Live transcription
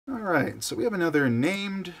Alright, so we have another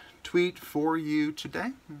named tweet for you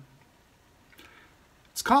today.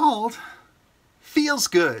 It's called Feels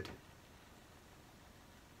Good.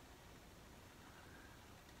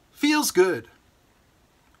 Feels good.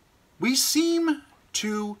 We seem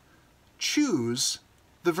to choose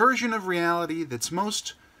the version of reality that's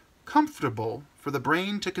most comfortable for the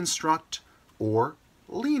brain to construct or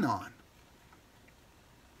lean on.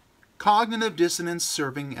 Cognitive dissonance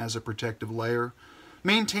serving as a protective layer,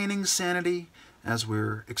 maintaining sanity as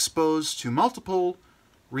we're exposed to multiple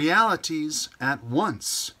realities at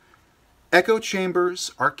once. Echo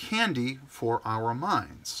chambers are candy for our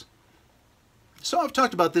minds. So I've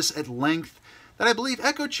talked about this at length, that I believe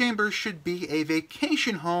echo chambers should be a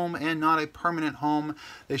vacation home and not a permanent home.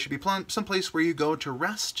 They should be someplace where you go to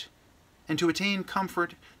rest and to attain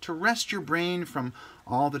comfort, to rest your brain from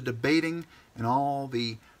all the debating and all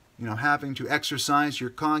the, having to exercise your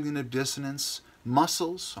cognitive dissonance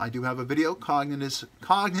muscles. I do have a video,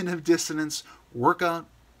 cognitive dissonance workout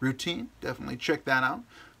routine. Definitely check that out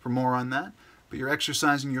for more on that. But you're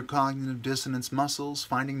exercising your cognitive dissonance muscles,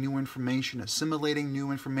 finding new information, assimilating new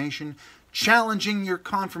information, challenging your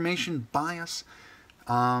confirmation bias.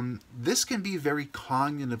 This can be very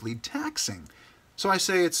cognitively taxing. So I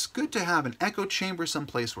say it's good to have an echo chamber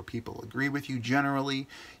someplace where people agree with you generally.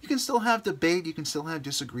 You can still have debate, you can still have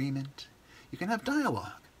disagreement, you can have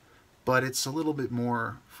dialogue, but it's a little bit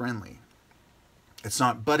more friendly. It's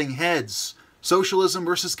not butting heads, socialism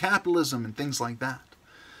versus capitalism and things like that.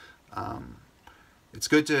 It's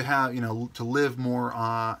good to have, to live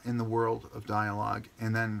more in the world of dialogue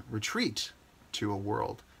and then retreat to a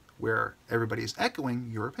world where everybody is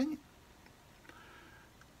echoing your opinion.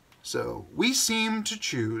 So we seem to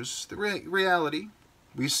choose the reality.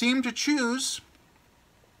 We seem to choose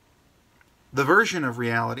the version of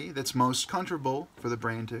reality that's most comfortable for the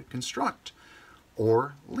brain to construct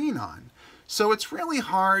or lean on. So it's really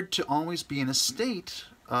hard to always be in a state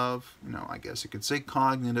of, I guess you could say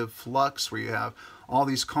cognitive flux, where you have all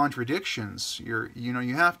these contradictions.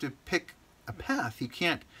 You have to pick a path. You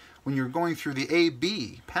can't, when you're going through the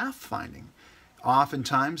A-B pathfinding,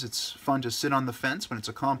 oftentimes it's fun to sit on the fence when it's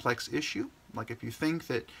a complex issue. Like if you think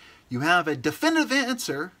that you have a definitive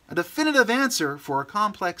answer for a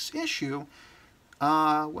complex issue,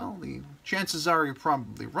 well, the chances are you're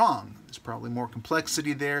probably wrong. There's probably more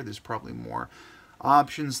complexity there. There's probably more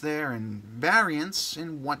options there and variance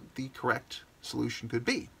in what the correct solution could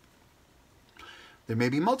be. There may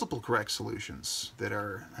be multiple correct solutions that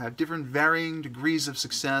have different varying degrees of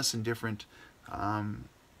success and different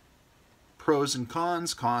pros and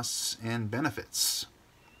cons, costs and benefits.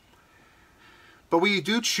 But we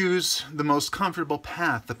do choose the most comfortable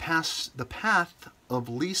path, the path of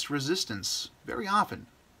least resistance very often.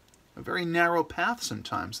 A very narrow path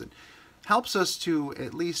sometimes that helps us to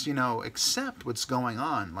at least, accept what's going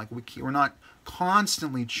on. Like we're not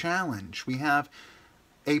constantly challenged. We have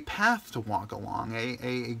a path to walk along,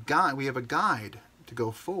 a guide. We have a guide to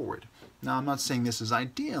go forward. Now, I'm not saying this is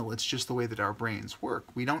ideal. It's just the way that our brains work.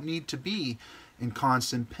 We don't need to be in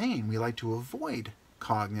constant pain. We like to avoid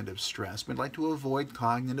cognitive stress. We'd like to avoid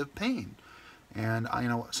cognitive pain. And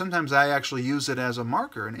sometimes I actually use it as a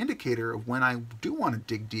marker, an indicator of when I do want to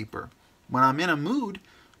dig deeper. When I'm in a mood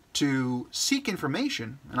to seek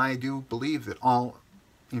information, and I do believe that all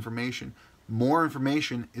information, more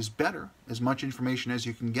information is better, as much information as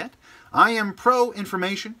you can get. I am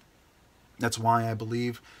pro-information. That's why I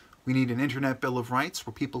believe we need an Internet Bill of Rights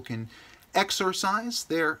where people can exercise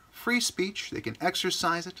their free speech, they can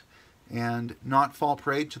exercise it, and not fall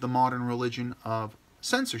prey to the modern religion of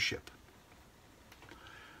censorship.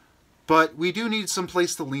 But we do need some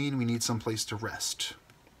place to lean, we need some place to rest.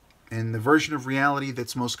 And the version of reality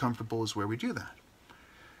that's most comfortable is where we do that.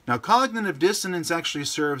 Now, cognitive dissonance actually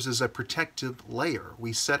serves as a protective layer.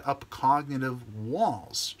 We set up cognitive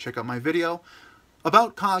walls. Check out my video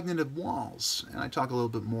about cognitive walls. And I talk a little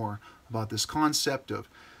bit more about this concept of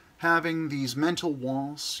having these mental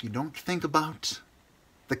walls. You don't think about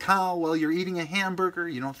the cow while you're eating a hamburger.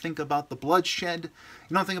 You don't think about the bloodshed.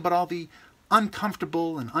 You don't think about all the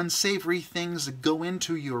uncomfortable and unsavory things that go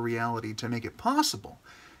into your reality to make it possible.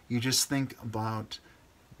 You just think about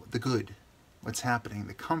the good, what's happening,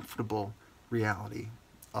 the comfortable reality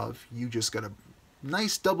of you just got a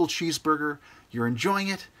nice double cheeseburger, you're enjoying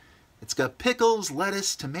it, it's got pickles,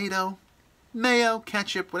 lettuce, tomato, mayo,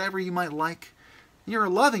 ketchup, whatever you might like. You're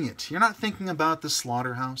loving it. You're not thinking about the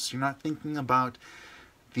slaughterhouse. You're not thinking about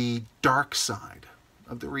the dark side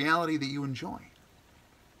of the reality that you enjoy.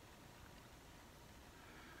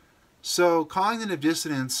 So cognitive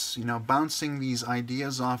dissonance, bouncing these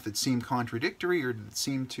ideas off that seem contradictory or that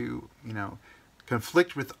seem to,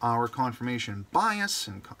 conflict with our confirmation bias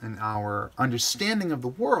and our understanding of the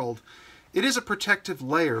world, it is a protective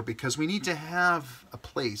layer because we need to have a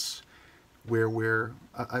place where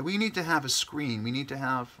we need to have a screen. We need to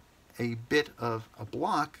have a bit of a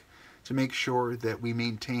block to make sure that we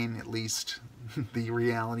maintain at least the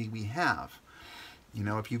reality we have. You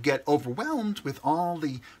know, if you get overwhelmed with all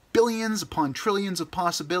the billions upon trillions of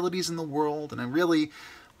possibilities in the world, and really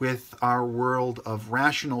with our world of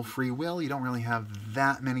rational free will, you don't really have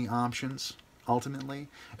that many options, ultimately.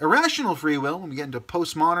 Irrational free will, when we get into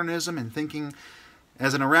postmodernism and thinking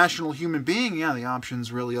as an irrational human being, yeah, the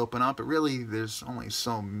options really open up, but really there's only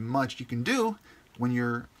so much you can do when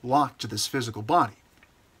you're locked to this physical body.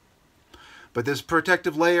 But this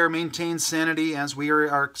protective layer maintains sanity as we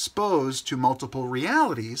are exposed to multiple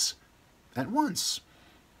realities at once.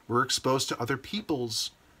 We're exposed to other people's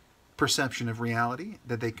perception of reality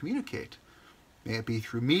that they communicate. May it be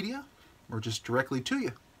through media or just directly to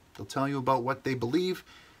you. They'll tell you about what they believe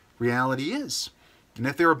reality is. And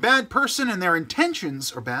if they're a bad person and their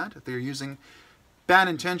intentions are bad, if they're using bad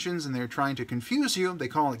intentions and they're trying to confuse you, they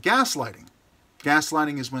call it gaslighting.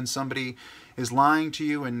 Gaslighting is when somebody is lying to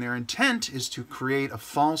you and their intent is to create a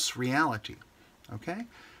false reality. Okay?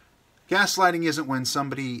 Gaslighting isn't when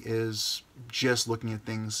somebody is just looking at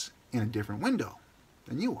things in a different window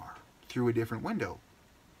than you are, through a different window.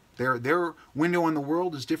 Their window on the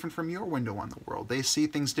world is different from your window on the world. They see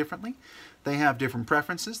things differently. They have different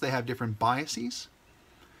preferences. They have different biases.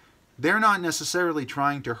 They're not necessarily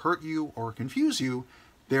trying to hurt you or confuse you.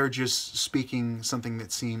 They're just speaking something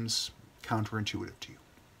that seems counterintuitive to you.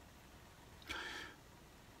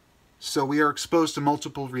 So we are exposed to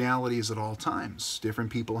multiple realities at all times.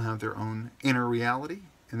 Different people have their own inner reality,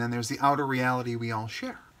 and then there's the outer reality we all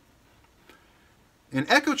share. And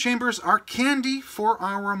echo chambers are candy for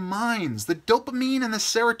our minds. The dopamine and the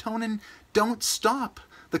serotonin don't stop.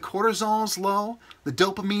 The cortisol's low, the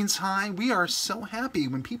dopamine's high. We are so happy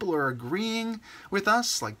when people are agreeing with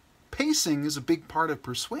us. Like, pacing is a big part of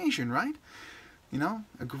persuasion, right? You know,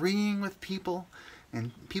 agreeing with people.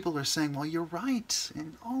 And people are saying, well, you're right.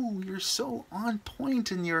 And, oh, you're so on point.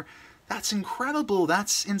 And that's incredible.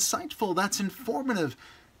 That's insightful. That's informative.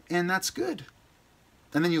 And that's good.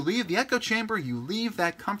 And then you leave the echo chamber. You leave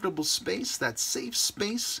that comfortable space, that safe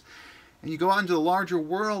space. And you go out into the larger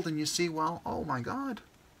world and you see, well, oh, my God.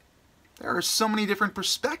 There are so many different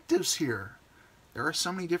perspectives here. There are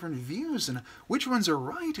so many different views. And which ones are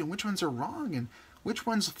right and which ones are wrong. And which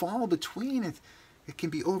ones fall between. It can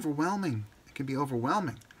be overwhelming. It can be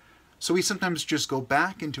overwhelming. So we sometimes just go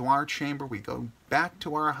back into our chamber. We go back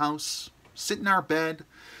to our house, sit in our bed,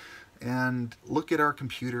 and look at our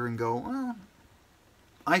computer and go, well,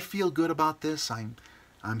 I feel good about this. I'm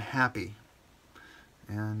happy.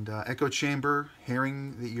 And echo chamber,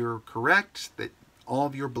 hearing that you're correct, that all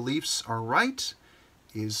of your beliefs are right,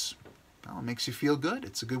 is, well, it makes you feel good.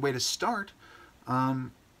 It's a good way to start.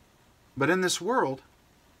 But in this world,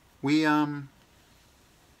 we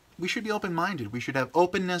should be open-minded. We should have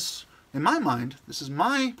openness. In my mind, this is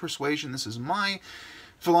my persuasion, this is my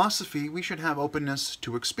philosophy, we should have openness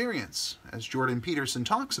to experience, as Jordan Peterson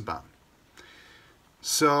talks about.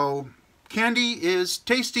 So, candy is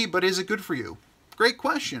tasty, but is it good for you? Great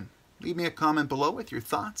question. Leave me a comment below with your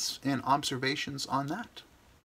thoughts and observations on that.